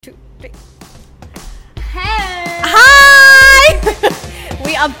Hey! Hi!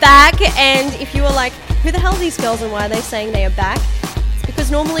 We are back, and if you were like, who the hell are these girls and why are they saying they are back? It's because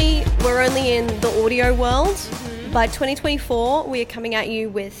normally we're only in the audio world, but 2024 we are coming at you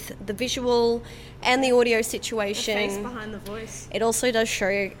with the visual and the audio situation. The face behind the voice. It also does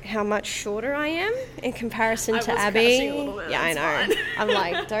show how much shorter I am in comparison to Abby. A little bit, yeah, I know. fine. I'm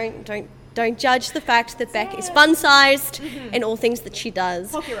like, don't judge the fact that Beck is fun-sized in all things that she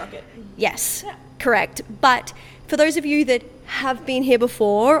does. Pocky rocket. Yes, Yeah. correct. But for those of you that have been here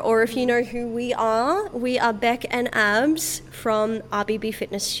before, or if you know who we are Beck and Abs from RBB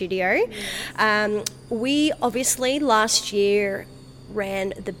Fitness Studio. Yes. We obviously last year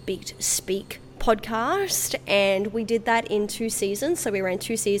ran the Beat Speak podcast, and we did that in 2 seasons. So we ran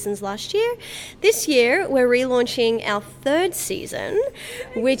 2 seasons last year. This year, we're relaunching our 3rd season,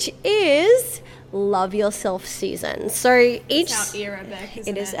 which is Love Yourself season. So each It's our era, Beck,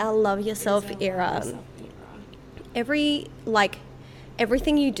 isn't it is our Love Yourself It is our era. Love Yourself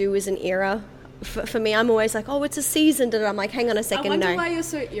Everything you do is an era. For me, I'm always like, oh, it's a season. And I'm like, hang on a second, I wonder no. why you're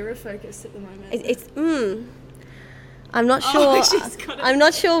so era focused at the moment. I'm not sure. she's got it. I'm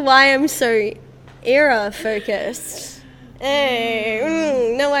not sure why I'm so era focused.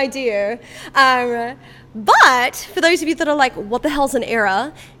 No idea. But for those of you that are like, what the hell's an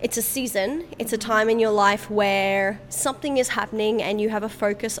era? It's a season. It's a time in your life where something is happening and you have a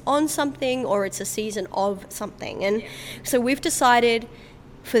focus on something, or it's a season of something. And so we've decided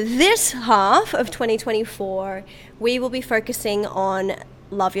for this half of 2024, we will be focusing on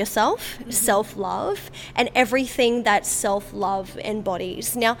love yourself, self-love, and everything that self-love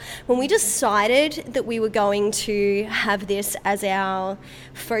embodies. Now, when we decided that we were going to have this as our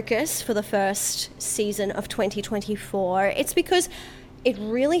focus for the first season of 2024, it's because it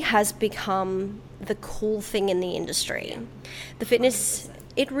really has become the cool thing in the industry. The fitness,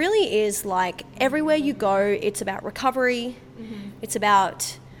 it really is like everywhere you go, it's about recovery, it's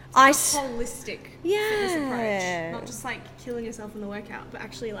about holistic fitness approach. yeah. Not just like killing yourself in the workout, but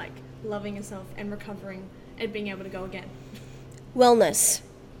actually like loving yourself and recovering and being able to go again. Wellness.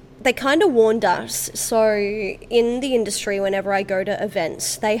 They kind of warned us. So in the industry, whenever I go to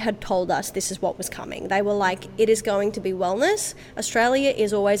events, they had told us this is what was coming. They were like, it is going to be wellness. Australia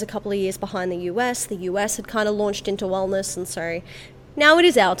is always a couple of years behind the US. The US had kind of launched into wellness, and so now it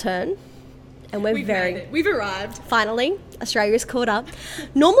is our turn. And We've made it. We've arrived. Finally, Australia's caught up.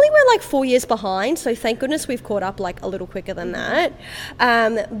 Normally we're like 4 years behind, so thank goodness we've caught up like a little quicker than that.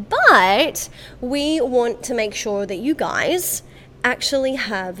 But we want to make sure that you guys actually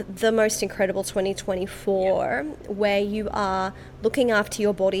have the most incredible 2024 where you are looking after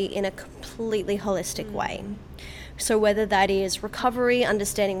your body in a completely holistic way. So whether that is recovery,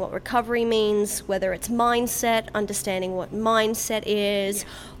 understanding what recovery means, whether it's mindset, understanding what mindset is,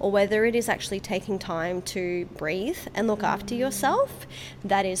 or whether it is actually taking time to breathe and look after yourself,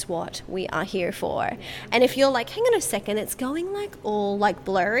 that is what we are here for. And if you're like, hang on a second, it's going like all like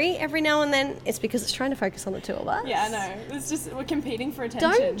blurry every now and then, it's because it's trying to focus on the 2 of us. Yeah, I know. It's just, we're competing for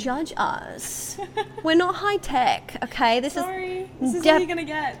attention. Don't judge us. We're not high tech, okay? This is all you're going to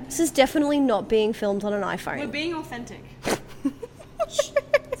get. This is definitely not being filmed on an iPhone. We're being authentic.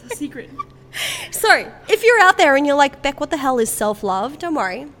 It's a secret. So, if you're out there and you're like, Beck, what the hell is self-love? Don't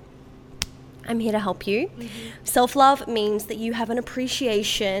worry. I'm here to help you. Self-love means that you have an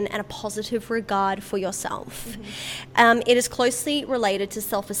appreciation and a positive regard for yourself. It is closely related to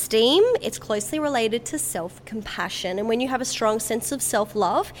self-esteem. It's closely related to self-compassion. And when you have a strong sense of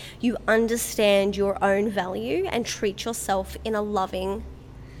self-love, you understand your own value and treat yourself in a loving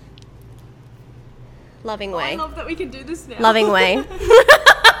way. I love that we can do this now. Loving way.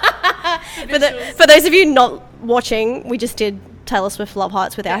 For those of you not watching, we just did Taylor Swift Love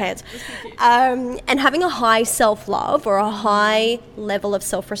Hearts with our hands. And having a high self-love or a high level of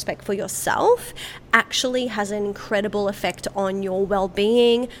self-respect for yourself actually has an incredible effect on your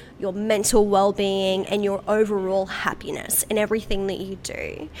well-being, your mental well-being, and your overall happiness in everything that you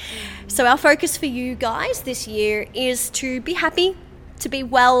do. So our focus for you guys this year is to be happy, to be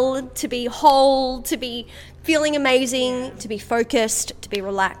well, to be whole, to be feeling amazing, to be focused, to be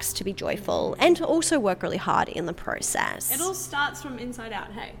relaxed, to be joyful, and to also work really hard in the process. It all starts from inside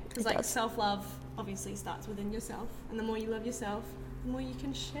out, hey? Because like does. self-love obviously starts within yourself, and the more you love yourself, the more you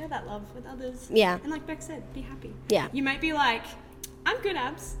can share that love with others. Yeah. And like Beck said, be happy. Yeah. You might be like, I'm good,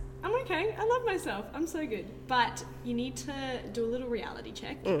 Abs. I'm okay. I love myself. I'm so good. But you need to do a little reality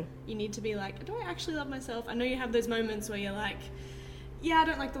check. You need to be like, do I actually love myself? I know you have those moments where you're like, yeah, I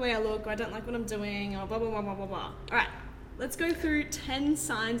don't like the way I look, or I don't like what I'm doing, or blah, blah, blah, blah, blah, blah. All right, let's go through 10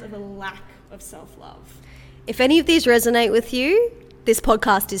 signs of a lack of self-love. If any of these resonate with you, this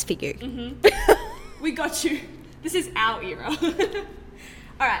podcast is for you. We got you. This is our era.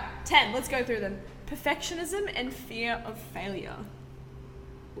 All right, 10. Let's go through them. Perfectionism and fear of failure.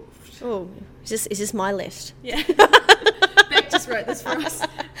 Oof. Oh, is this my list? Yeah. Beck just wrote this for us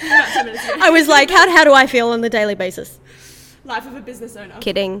about 2 minutes ago. I was like, how do I feel on a daily basis? Life of a business owner.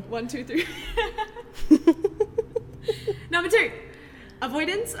 Kidding. 1, 2, 3. Number 2.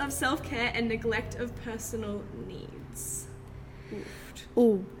 Avoidance of self-care and neglect of personal needs.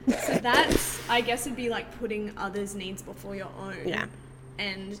 Ooh. So that's, I guess it'd be like putting others' needs before your own. Yeah.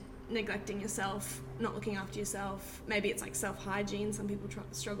 And neglecting yourself, not looking after yourself. Maybe it's like self-hygiene, some people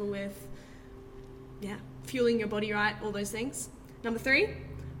struggle with. Yeah. Fueling your body right, all those things. Number 3,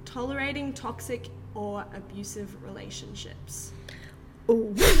 tolerating toxic or abusive relationships.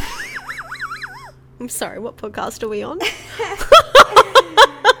 Ooh. I'm sorry, what podcast are we on?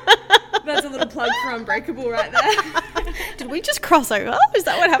 That's a little plug for Unbreakable right there. Did we just cross over? Is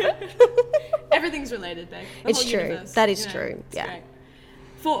that what happened? Everything's related, babe. The It's whole true. universe, That is you know, true. it's Yeah. great.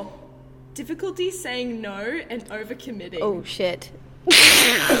 4, difficulty saying no and overcommitting. Oh, shit.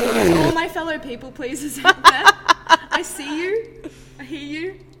 All my fellow people pleasers out there, I see you, I hear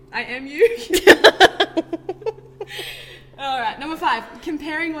you, I am you. All right, number 5,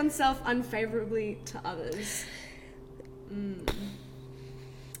 comparing oneself unfavorably to others.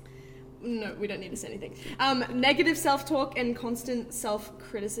 No, we don't need to say anything. Negative self-talk and constant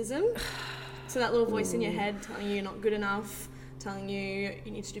self-criticism. So that little voice in your head telling you you're not good enough, telling you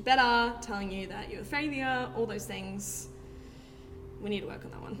you need to do better, telling you that you're a failure, all those things. We need to work on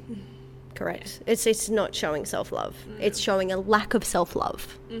that one. Correct. It's not showing self-love. It's showing a lack of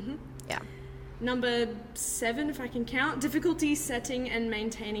self-love. Mm-hmm. Yeah. Number 7, if I can count, difficulty setting and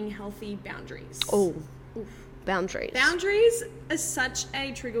maintaining healthy boundaries. Oh, boundaries. Boundaries are such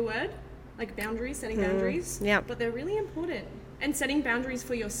a trigger word, like boundaries, setting boundaries. yeah. But they're really important. And setting boundaries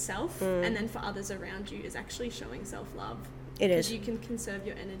for yourself and then for others around you is actually showing self-love. It is. Because you can conserve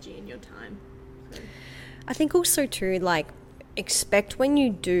your energy and your time. So, I think also too, like, expect when you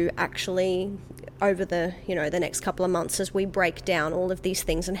do actually over the next couple of months as we break down all of these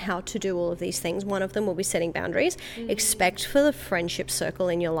things and how to do all of these things, one of them will be setting boundaries. Expect for the friendship circle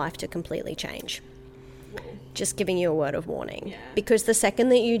in your life to completely change. Just giving you a word of warning. Yeah. Because the second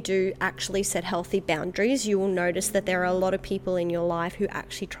that you do actually set healthy boundaries, you will notice that there are a lot of people in your life who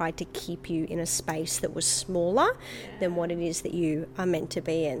actually tried to keep you in a space that was smaller than what it is that you are meant to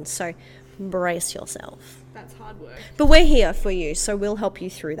be in. So brace yourself. that's hard work. But we're here for you, so we'll help you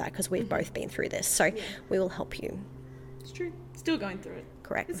through that because we've both been through this. So we will help you. It's true. Still going through it.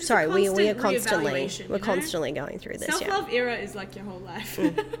 Correct. It's Sorry, we are constant constantly reevaluation, you know? constantly going through this. Self-love era is like your whole life.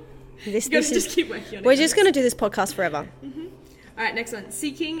 This You gotta is. just keep working on it. We're just going to do this podcast forever. All right, next one.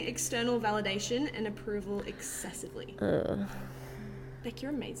 Seeking external validation and approval excessively. Beck,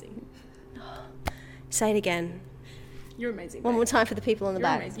 you're amazing. Say it again. You're amazing. One Beck. more time for the people in the You're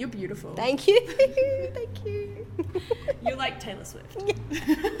back. amazing. You're beautiful. Thank you. Thank you. You're like Taylor Swift.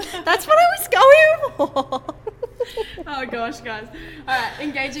 That's what I was going for. Oh gosh, guys. All right,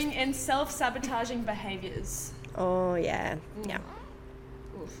 engaging in self-sabotaging behaviors. Oh, yeah. Yeah.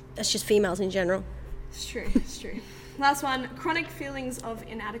 Oof. That's just females in general. It's true. It's true. Last one. Chronic feelings of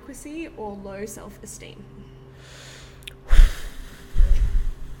inadequacy or low self-esteem.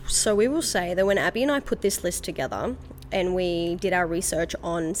 So we will say that when Abby and I put this list together and we did our research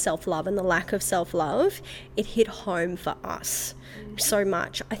on self-love and the lack of self-love, it hit home for us so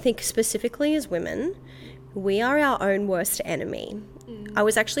much. I think specifically as women, we are our own worst enemy. I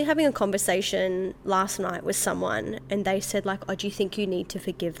was actually having a conversation last night with someone and they said like, oh, do you think you need to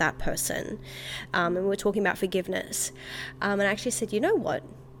forgive that person? And we were talking about forgiveness. And I actually said, you know what?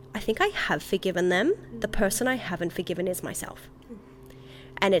 I think I have forgiven them. The person I haven't forgiven is myself.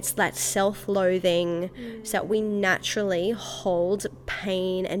 And it's that self-loathing so that we naturally hold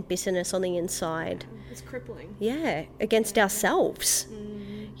pain and bitterness on the inside. It's crippling. Yeah, against ourselves,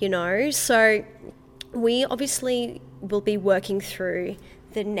 you know. So we obviously will be working through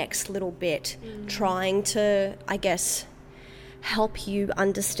the next little bit, trying to, I guess, help you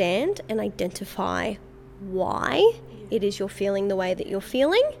understand and identify why it is you're feeling the way that you're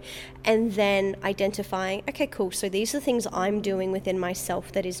feeling, and then identifying, okay, cool, so these are the things I'm doing within myself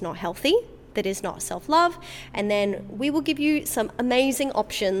that is not healthy, that is not self-love, and then we will give you some amazing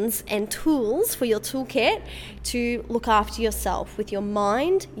options and tools for your toolkit to look after yourself with your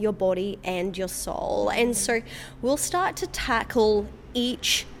mind, your body, and your soul. And so we'll start to tackle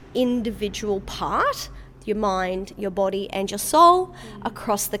each individual part, your mind, your body, and your soul,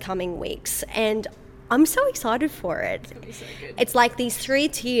 across the coming weeks. And I'm so excited for it. It's gonna be so good. It's like these 3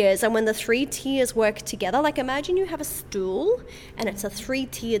 tiers, and when the 3 tiers work together, like imagine you have a stool and it's a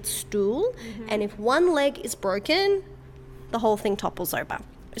 3-tiered stool, and if one leg is broken, the whole thing topples over.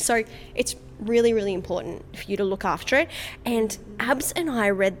 So it's really, really important for you to look after it. And Abs and I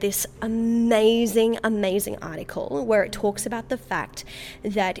read this amazing, amazing article where it talks about the fact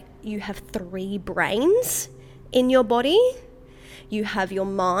that you have 3 brains in your body. You have your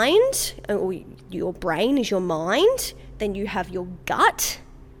mind, or your brain is your mind. Then you have your gut,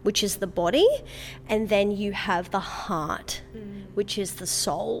 which is the body. And then you have the heart, which is the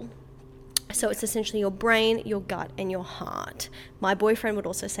soul. So it's essentially your brain, your gut, and your heart. My boyfriend would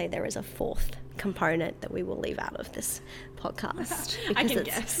also say there is a 4th component that we will leave out of this podcast I can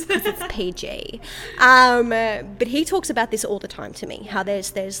guess. because it's PG. But he talks about this all the time to me, how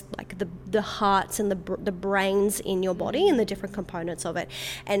there's like the hearts and the brains in your body and the different components of it.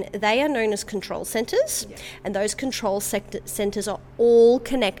 And they are known as control centers. Yeah. And those control centers are all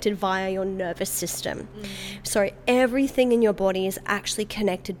connected via your nervous system. So everything in your body is actually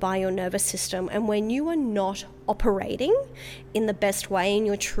connected by your nervous system. And when you are not operating in the best way, in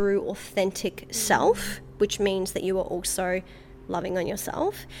your true authentic self, which means that you are also loving on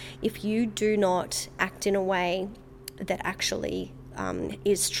yourself, if you do not act in a way that actually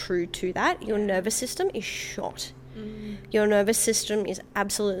is true to that, your nervous system is shot. Your nervous system is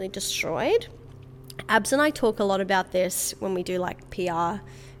absolutely destroyed. Abs and I talk a lot about this when we do like PR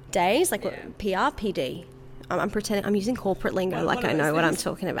days, like PR, PD. I'm pretending I'm using corporate lingo, like I know what I'm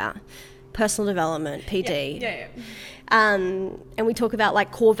talking about. Personal development, PD. Yeah. And we talk about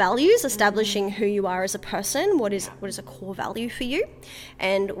like core values, establishing who you are as a person, what is a core value for you.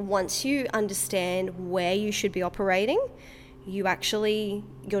 And once you understand where you should be operating,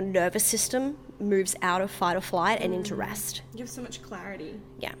 your nervous system moves out of fight or flight and into rest. You have so much clarity.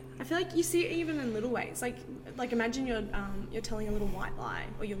 Yeah. I feel like you see it even in little ways. Like imagine you're telling a little white lie,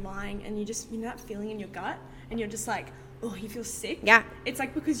 or you're lying, and you know that feeling in your gut, and you're just like, oh, you feel sick. Yeah. It's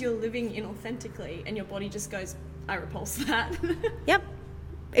like because you're living inauthentically, and your body just goes, I repulse that. Yep.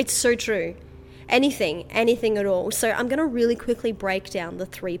 It's so true. Anything at all. So I'm going to really quickly break down the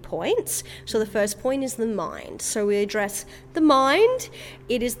 3 points. So the first point is the mind. So we address the mind.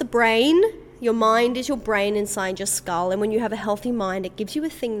 It is the brain. Your mind is your brain inside your skull. And when you have a healthy mind, it gives you a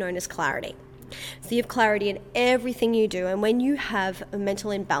thing known as clarity. So you have clarity in everything you do. And when you have a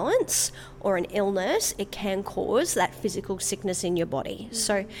mental imbalance or an illness, it can cause that physical sickness in your body.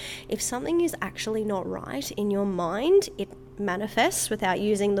 So if something is actually not right in your mind, it manifests, without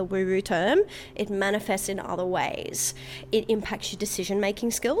using the woo-woo term, it manifests in other ways. It impacts your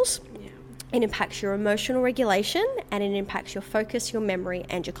decision-making skills. It impacts your emotional regulation, and it impacts your focus, your memory,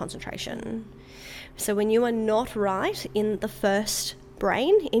 and your concentration. So when you are not right in the first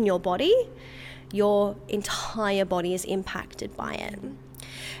brain in your body, your entire body is impacted by it.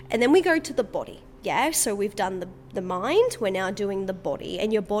 And then we go to the body. Yeah, so we've done the mind, we're now doing the body.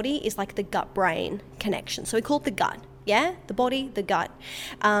 And your body is like the gut-brain connection. So we call it the gut. Yeah, the body, the gut.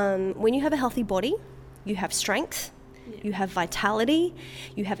 When you have a healthy body, you have strength, you have vitality,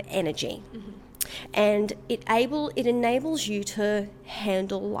 you have energy. And it enables you to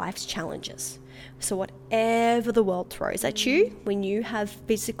handle life's challenges. So whatever the world throws at you, when you have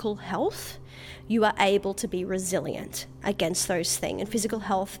physical health, you are able to be resilient against those things. And physical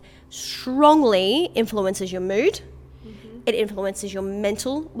health strongly influences your mood. It influences your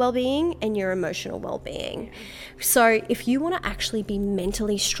mental well-being and your emotional well-being. So if you want to actually be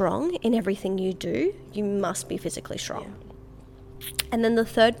mentally strong in everything you do, you must be physically strong. And then the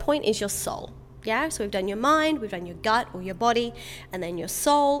third point is your soul. Yeah, so we've done your mind, we've done your gut or your body, and then your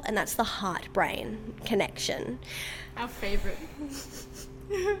soul, and that's the heart-brain connection. Our favourite.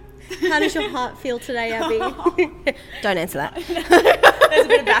 How does your heart feel today, Abby? Don't answer that. There's a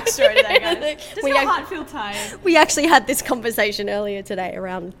bit of backstory to that, guys. Does your heart feel tired? We actually had this conversation earlier today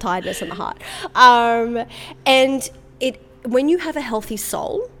around tiredness in the heart. And when you have a healthy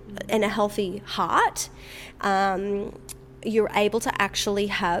soul and a healthy heart, you're able to actually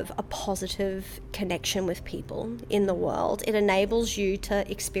have a positive connection with people in the world. It enables you to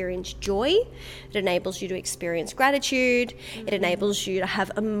experience joy. It enables you to experience gratitude. It enables you to have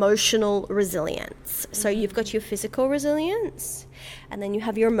emotional resilience. So you've got your physical resilience, and then you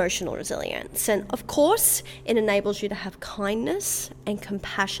have your emotional resilience. And of course, it enables you to have kindness and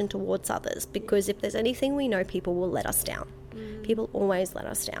compassion towards others, because if there's anything we know, people will let us down. people always let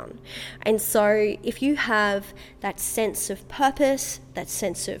us down. And so if you have that sense of purpose, that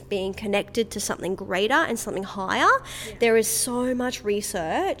sense of being connected to something greater and something higher, there is so much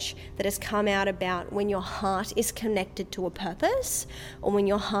research that has come out about when your heart is connected to a purpose, or when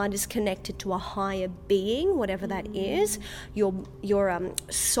your heart is connected to a higher being, whatever that is, your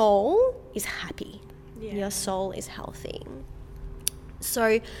soul is happy. Your soul is healthy.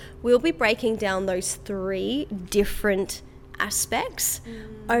 So we'll be breaking down those 3 different aspects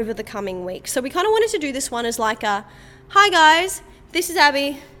over the coming weeks. So we kind of wanted to do this one as like a, hi guys, this is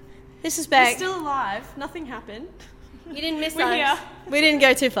Abby, this is Beck. We're still alive. Nothing happened. You didn't miss We're us. here. We didn't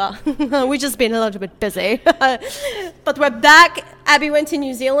go too far. We've just been a little bit busy. But we're back. Abby went to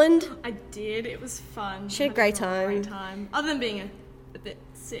New Zealand. I did. It was fun. She had a great time. Other than being a bit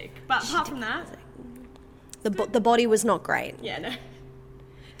sick. But apart from that, The body was not great. yeah, no.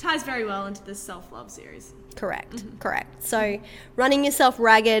 Ties very well into this self-love series. Correct. So running yourself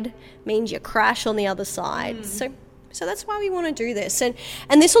ragged means you crash on the other side. So that's why we want to do this. And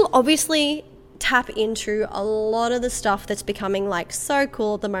this will obviously tap into a lot of the stuff that's becoming like so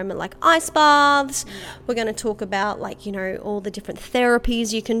cool at the moment, like ice baths. We're going to talk about like, you know, all the different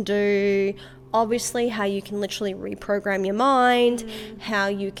therapies you can do. Obviously, how you can literally reprogram your mind, how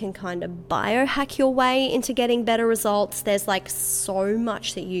you can kind of biohack your way into getting better results. There's like so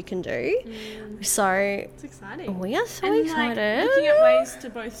much that you can do. So It's exciting. we are so And excited. like looking at ways to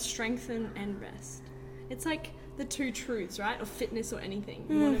both strengthen and rest. It's like the 2 truths, right? Of fitness or anything.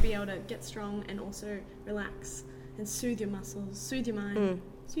 You want to be able to get strong and also relax and soothe your muscles, soothe your mind,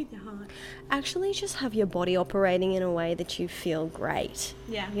 soothe your heart. Actually, just have your body operating in a way that you feel great.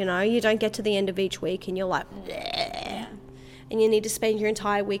 Yeah. You know, you don't get to the end of each week and you're like, bleh. And you need to spend your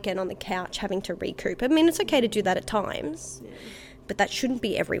entire weekend on the couch having to recoup. I mean, it's okay to do that at times, but that shouldn't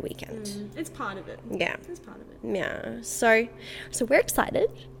be every weekend. It's part of it. Yeah. It's part of it. Yeah. So we're excited,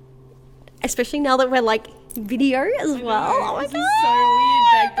 especially now that we're like video as well. Oh my This is so weird,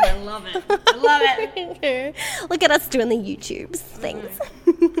 Beck, but I love it. I love it. Look at us doing the YouTube things.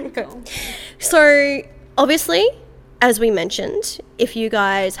 So obviously, as we mentioned, if you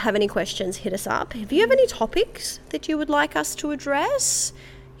guys have any questions, hit us up. If you have any topics that you would like us to address,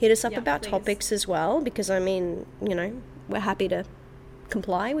 hit us up about please. topics as well, because I mean, you know, we're happy to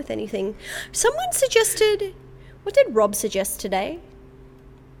comply with anything. Someone suggested, what did Rob suggest today?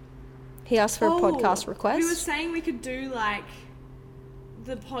 He asked for a podcast request. We were saying we could do like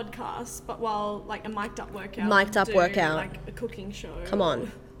the podcast, but while like a mic'd up workout. Like a cooking show. Come on.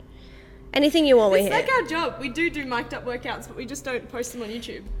 Anything you want, we're It's here. like our job. We do mic'd up workouts, but we just don't post them on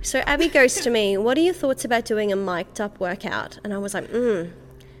YouTube. So Abby goes to me, what are your thoughts about doing a mic'd up workout? And I was like,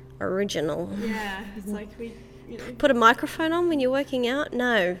 original. Yeah, it's like we, you know. Put a microphone on when you're working out?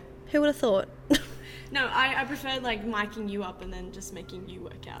 No. Who would have thought? No, I prefer like micing you up and then just making you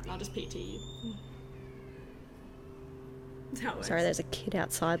work out, and I'll just PT you. That's how it works. Sorry, there's a kid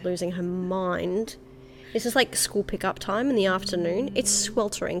outside losing her mind. This is like school pickup time in the afternoon. It's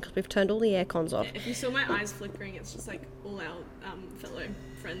sweltering because we've turned all the air cons off. If you saw my eyes flickering, it's just like all our fellow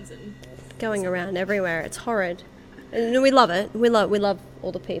friends and Going around everywhere. It's horrid. And we love it. We love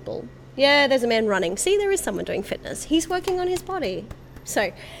all the people. Yeah, there's a man running. See, there is someone doing fitness. He's working on his body.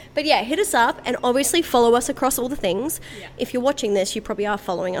 So, but yeah, hit us up and obviously follow us across all the things. Yeah. If you're watching this, you probably are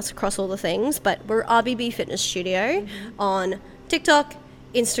following us across all the things, but we're RBB Fitness Studio on TikTok,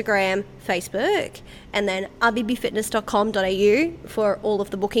 Instagram, Facebook, and then rbbfitness.com.au for all of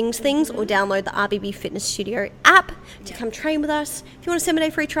the bookings things, or download the RBB Fitness Studio app to come train with us. If you want a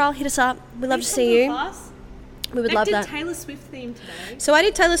 7-day free trial, hit us up. We'd love to see you. Class. We would Beck love did that. Taylor Swift theme today. So I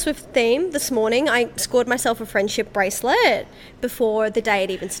did Taylor Swift theme this morning. I scored myself a friendship bracelet before the day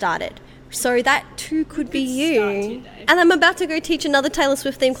it even started. So that too could be Good start to you. your day. And I'm about to go teach another Taylor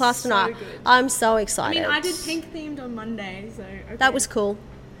Swift theme class So tonight. good. I'm so I excited. mean, I did pink themed on Monday, so okay. That was cool.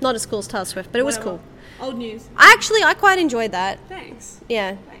 Not as cool as Taylor Swift, but it was Whatever. cool. Old news. I quite enjoyed that. Thanks.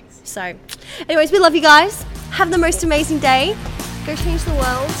 Yeah. Thanks. So, anyways, we love you guys. Have the most amazing day. Go change the world.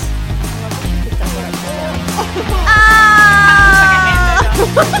 I love that you picked up where I-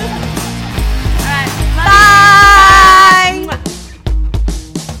 Ah!